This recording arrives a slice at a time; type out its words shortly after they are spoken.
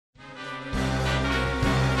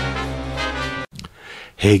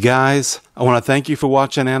Hey guys, I want to thank you for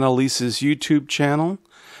watching Annalise's YouTube channel.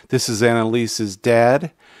 This is Annalise's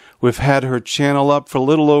dad. We've had her channel up for a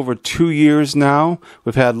little over 2 years now.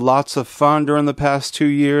 We've had lots of fun during the past 2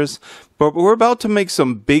 years, but we're about to make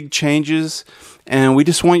some big changes, and we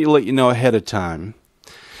just want you to let you know ahead of time.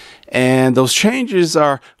 And those changes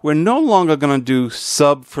are, we're no longer going to do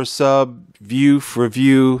sub for sub, view for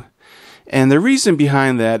view. And the reason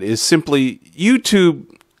behind that is simply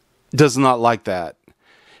YouTube does not like that.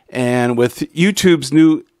 And with YouTube's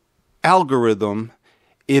new algorithm,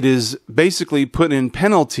 it is basically put in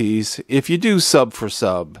penalties if you do sub for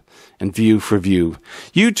sub and view for view.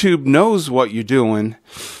 YouTube knows what you're doing,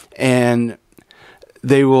 and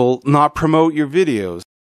they will not promote your videos.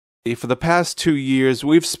 For the past 2 years,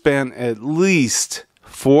 we've spent at least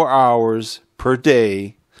 4 hours per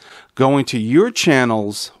day going to your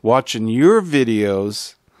channels, watching your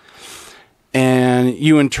videos, and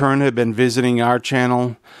you in turn have been visiting our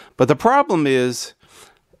channel. But the problem is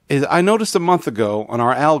I noticed a month ago on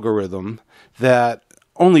our algorithm that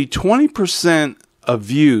only 20% of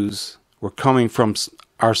views were coming from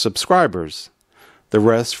our subscribers. The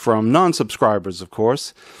rest from non-subscribers, of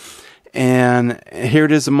course. And here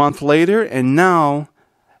it is a month later, and now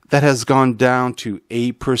that has gone down to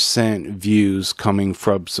 8% views coming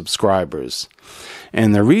from subscribers.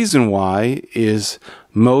 And the reason why is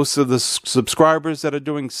most of the subscribers that are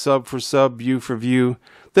doing sub for sub, view for view,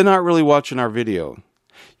 they're not really watching our video.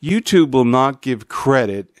 YouTube will not give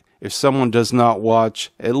credit if someone does not watch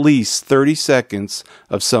at least 30 seconds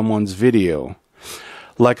of someone's video.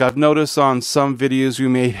 Like I've noticed on some videos, we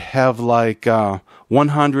may have like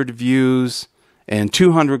 100 views and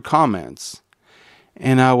 200 comments.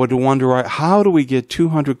 And I would wonder, how do we get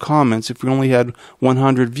 200 comments if we only had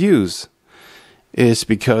 100 views? It's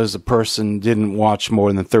because the person didn't watch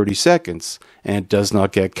more than 30 seconds, and it does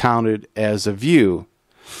not get counted as a view.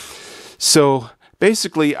 So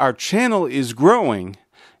basically, our channel is growing.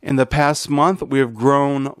 In the past month, we have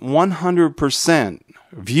grown 100%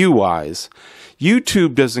 view-wise.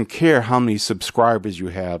 YouTube doesn't care how many subscribers you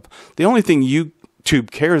have. The only thing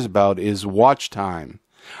YouTube cares about is watch time.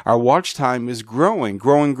 Our watch time is growing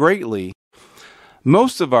greatly.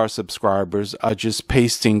 Most of our subscribers are just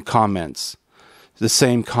pasting comments. The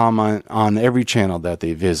same comment on every channel that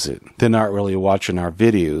they visit. They're not really watching our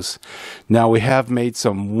videos. Now, we have made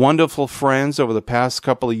some wonderful friends over the past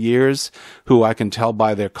couple of years who I can tell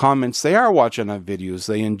by their comments they are watching our videos.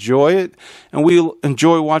 They enjoy it, and we'll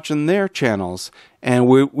enjoy watching their channels, and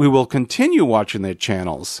we will continue watching their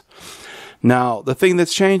channels. Now, the thing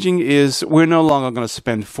that's changing is we're no longer going to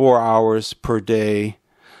spend 4 hours per day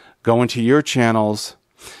going to your channels,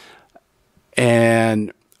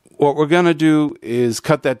 and what we're going to do is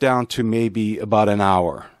cut that down to maybe about an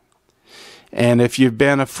hour. And if you've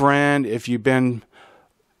been a friend, if you've been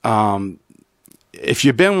one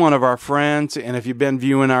of our friends, and if you've been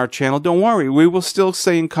viewing our channel, don't worry. We will still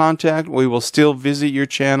stay in contact. We will still visit your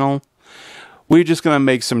channel. We're just going to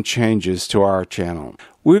make some changes to our channel.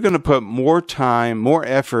 We're going to put more time, more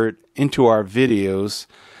effort into our videos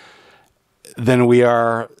than we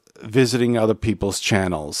are visiting other people's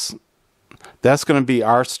channels. That's going to be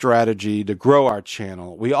our strategy to grow our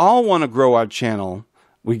channel. We all want to grow our channel.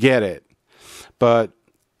 We get it. But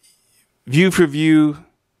view for view,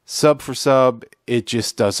 sub for sub, it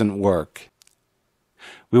just doesn't work.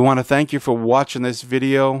 We want to thank you for watching this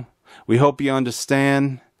video. We hope you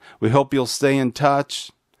understand. We hope you'll stay in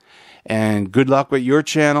touch. And good luck with your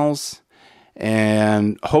channels.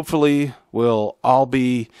 And hopefully we'll all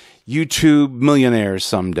be YouTube millionaires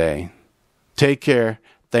someday. Take care.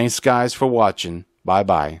 Thanks, guys, for watching.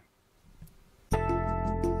 Bye-bye.